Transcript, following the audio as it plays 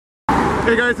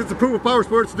Hey guys, it's Approval Power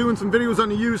Sports doing some videos on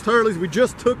the used Harleys. We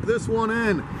just took this one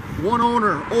in. One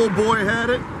owner, old boy had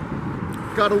it.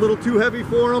 Got a little too heavy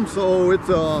for him, so it's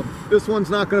this one's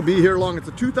not going to be here long. It's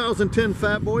a 2010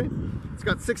 Fat Boy. It's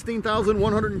got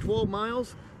 16,112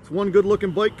 miles. It's one good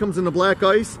looking bike, comes in the black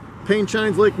ice. Paint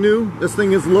shines like new. This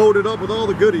thing is loaded up with all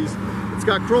the goodies. It's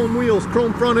got chrome wheels,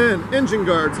 chrome front end, engine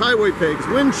guards, highway pegs,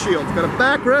 windshield. It's got a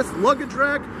backrest, luggage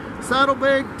rack,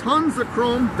 saddlebag, tons of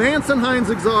chrome, Vance and Hines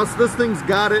exhaust. This thing's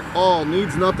got it all,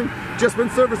 needs nothing. Just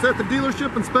been serviced at the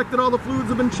dealership, inspected, all the fluids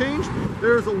have been changed.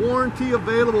 There's a warranty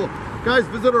available. Guys,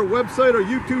 visit our website, our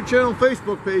YouTube channel,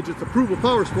 Facebook page. It's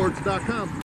ApprovalPowersports.com.